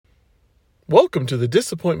Welcome to the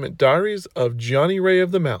Disappointment Diaries of Jonny Ray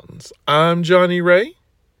of the Mountains. I'm Jonny Ray,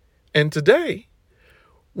 and today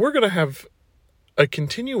we're going to have a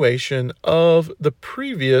continuation of the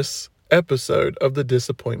previous episode of the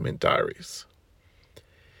Disappointment Diaries.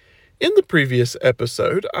 In the previous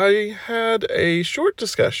episode, I had a short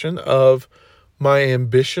discussion of my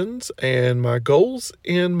ambitions and my goals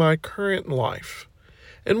in my current life.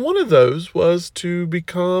 And one of those was to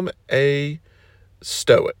become a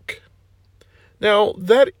Stoic. Now,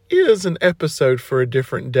 that is an episode for a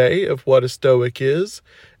different day of what a Stoic is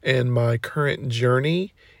and my current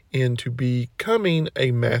journey into becoming a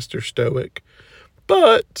Master Stoic.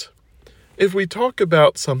 But if we talk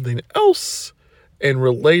about something else and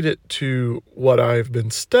relate it to what I've been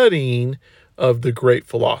studying of the great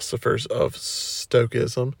philosophers of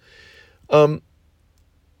Stoicism,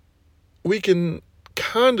 we can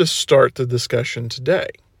kind of start the discussion today.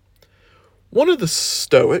 One of the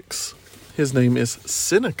Stoics, his name is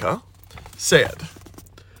Seneca, said,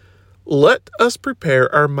 "Let us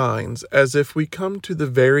prepare our minds as if we come to the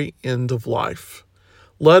very end of life.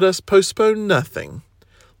 Let us postpone nothing.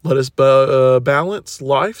 Let us balance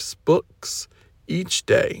life's books each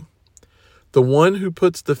day. The one who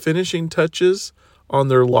puts the finishing touches on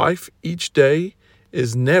their life each day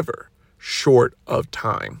is never short of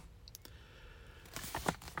time."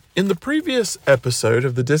 In the previous episode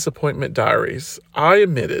of the Disappointment Diaries, I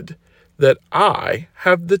admitted that I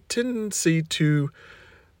have the tendency to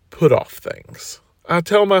put off things. I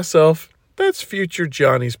tell myself, that's future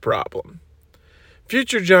Johnny's problem.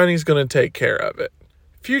 Future Johnny's going to take care of it.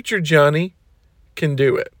 Future Johnny can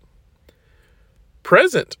do it.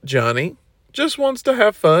 Present Johnny just wants to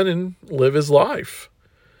have fun and live his life.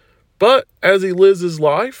 But as he lives his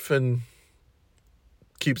life and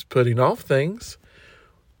keeps putting off things,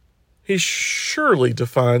 he's surely to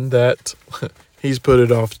find that he's put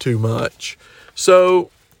it off too much. So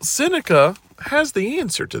Seneca has the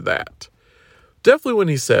answer to that. Definitely when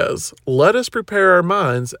he says, let us prepare our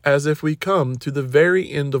minds as if we come to the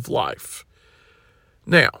very end of life.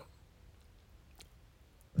 Now,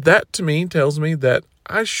 that to me tells me that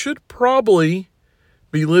I should probably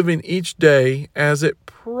be living each day as it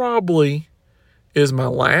probably is my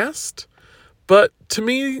last. But to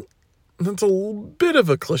me, that's a bit of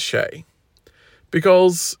a cliche.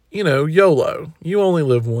 Because, YOLO, you only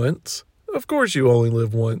live once. Of course you only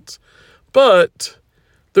live once. But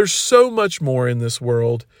there's so much more in this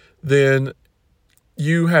world than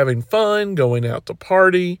you having fun, going out to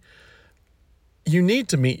party. You need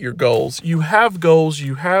to meet your goals. You have goals,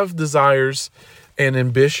 you have desires and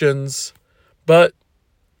ambitions. But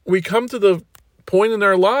we come to the point in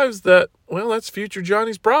our lives that, that's future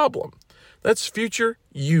Johnny's problem. That's future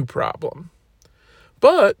you problem.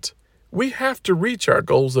 But we have to reach our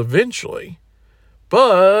goals eventually.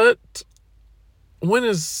 But when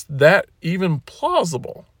is that even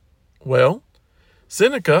plausible? Well,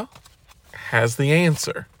 Seneca has the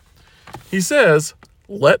answer. He says,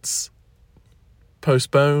 let's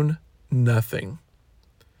postpone nothing.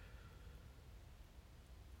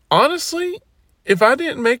 Honestly, if I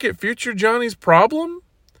didn't make it future Johnny's problem,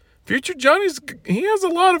 future Johnny's, he has a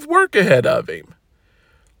lot of work ahead of him.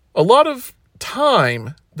 A lot of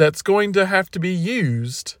time that's going to have to be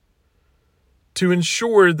used to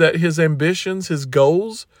ensure that his ambitions, his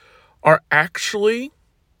goals are actually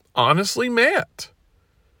honestly met.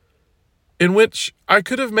 In which I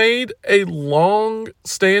could have made a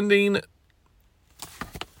long-standing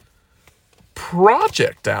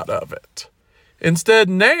project out of it. Instead,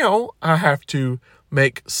 now I have to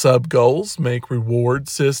make sub-goals, make reward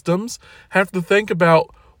systems, have to think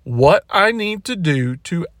about what I need to do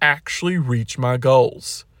to actually reach my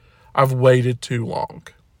goals. I've waited too long.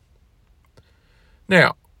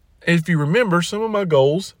 Now, if you remember, some of my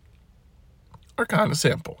goals are kind of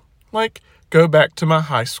simple. Like, go back to my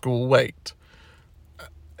high school weight.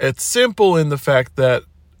 It's simple in the fact that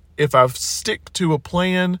if I stick to a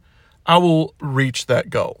plan, I will reach that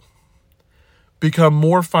goal. Become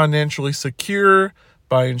more financially secure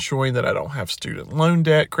by ensuring that I don't have student loan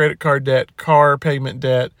debt, credit card debt, car payment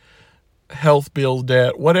debt, health bill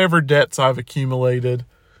debt, whatever debts I've accumulated.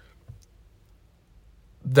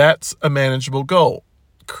 That's a manageable goal.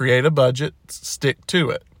 Create a budget, stick to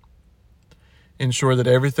it. Ensure that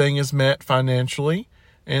everything is met financially,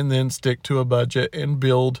 and then stick to a budget and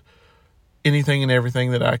build anything and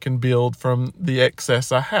everything that I can build from the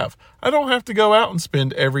excess I have. I don't have to go out and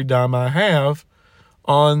spend every dime I have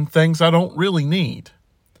on things I don't really need.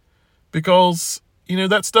 Because,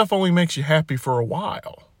 that stuff only makes you happy for a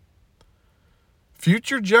while.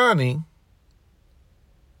 Future Johnny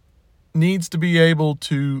needs to be able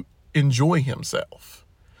to enjoy himself.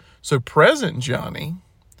 So present Johnny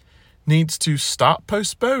needs to stop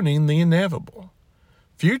postponing the inevitable.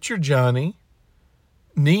 Future Johnny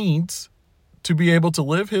needs to be able to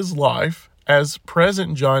live his life as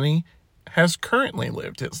present Johnny has currently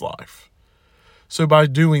lived his life. So by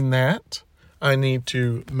doing that, I need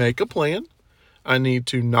to make a plan. I need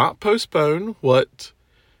to not postpone what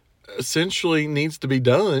essentially needs to be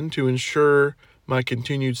done to ensure my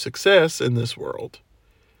continued success in this world.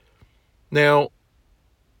 Now,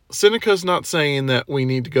 Seneca's not saying that we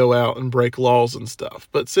need to go out and break laws and stuff,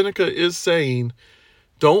 but Seneca is saying,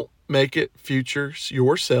 don't make it future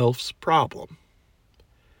yourself's problem.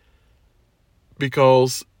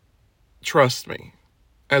 Because, trust me,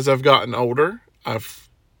 as I've gotten older, I've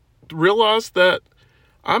realized that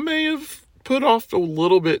I may have put off a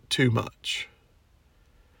little bit too much.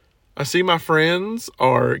 I see my friends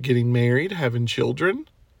are getting married, having children.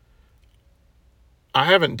 I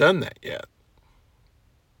haven't done that yet.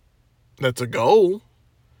 That's a goal,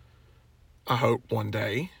 I hope one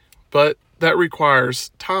day, but that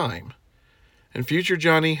requires time. And future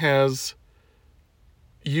Johnny has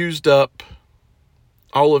used up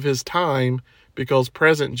all of his time because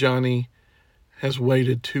present Johnny has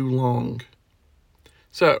waited too long.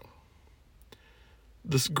 So,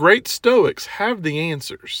 the great Stoics have the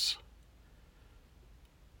answers.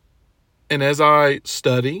 And as I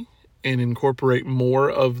study and incorporate more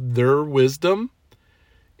of their wisdom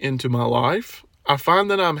into my life, I find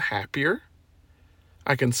that I'm happier.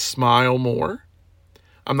 I can smile more.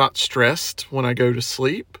 I'm not stressed when I go to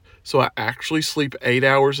sleep, so I actually sleep 8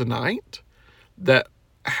 hours a night. That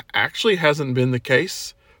actually hasn't been the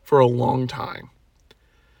case for a long time.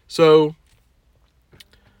 So,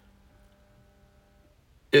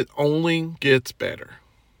 it only gets better.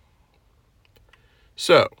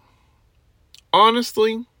 So,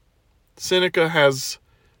 honestly, Seneca has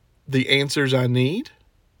the answers I need.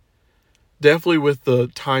 Definitely with the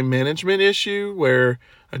time management issue where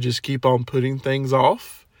I just keep on putting things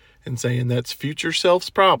off and saying that's future self's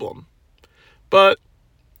problem. But,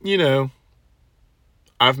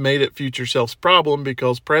 I've made it future self's problem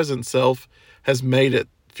because present self has made it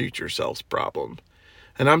future self's problem.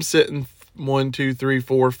 And I'm sitting 1, 2, 3,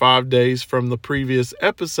 4, 5 days from the previous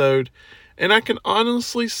episode, and I can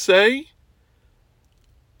honestly say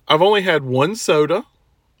I've only had one soda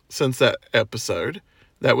since that episode.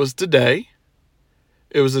 That was today.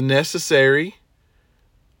 It was a necessary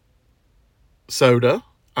soda,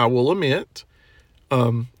 I will admit.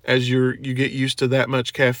 As you get used to that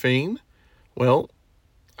much caffeine, well,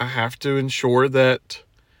 I have to ensure that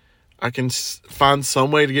I can find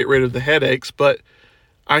some way to get rid of the headaches, but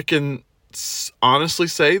I can honestly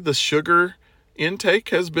say the sugar intake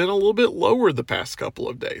has been a little bit lower the past couple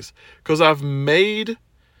of days because I've made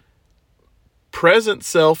present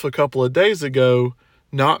self a couple of days ago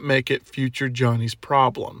not make it future Johnny's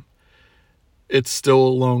problem. It's still a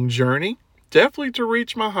long journey, definitely to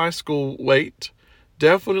reach my high school weight,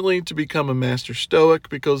 definitely to become a master Stoic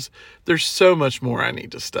because there's so much more I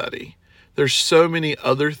need to study. There's so many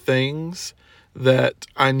other things that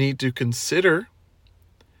I need to consider,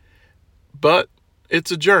 but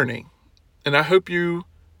it's a journey, and I hope you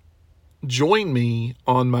join me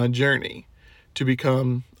on my journey to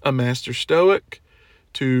become a master Stoic,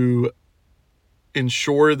 to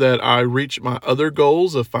ensure that I reach my other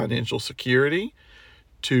goals of financial security,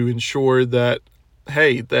 to ensure that,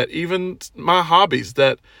 that even my hobbies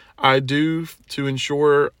that I do to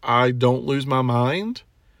ensure I don't lose my mind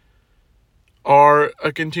are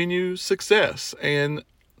a continued success. And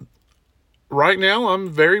right now, I'm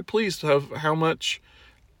very pleased of how much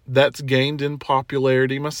that's gained in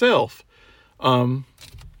popularity myself. I'm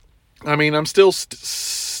still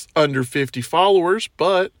under 50 followers,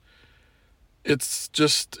 but it's the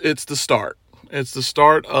start. It's the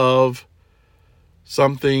start of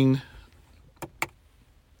something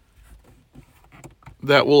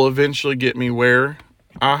that will eventually get me where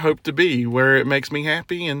I hope to be, where it makes me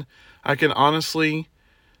happy, and I can honestly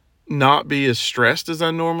not be as stressed as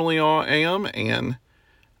I normally am, and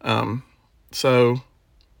so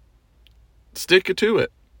stick to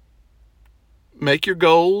it. Make your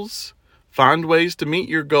goals, find ways to meet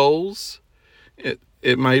your goals.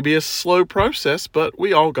 It may be a slow process, but we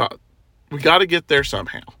got to get there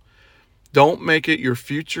somehow. Don't make it your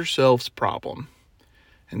future self's problem.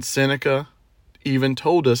 And Seneca even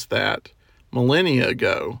told us that millennia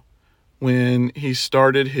ago when he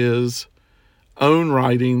started his own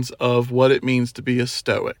writings of what it means to be a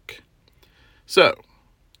Stoic. So,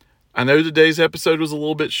 I know today's episode was a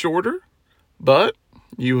little bit shorter, but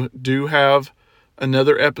you do have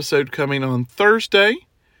another episode coming on Thursday.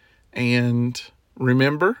 And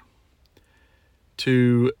remember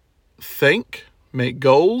to think, make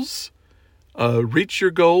goals, reach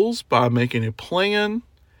your goals by making a plan,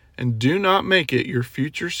 and do not make it your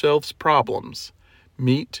future self's problems.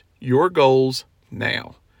 Meet your goals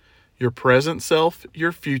now. Your present self,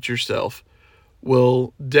 your future self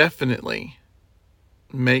will definitely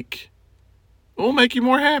make you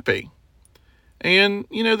more happy. And,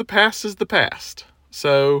 the past is the past.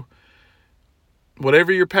 So,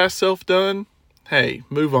 whatever your past self done, hey,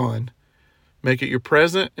 move on. Make it your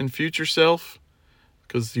present and future self,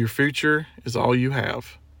 because your future is all you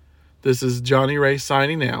have. This is Jonny Ray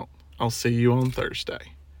signing out. I'll see you on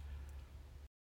Thursday.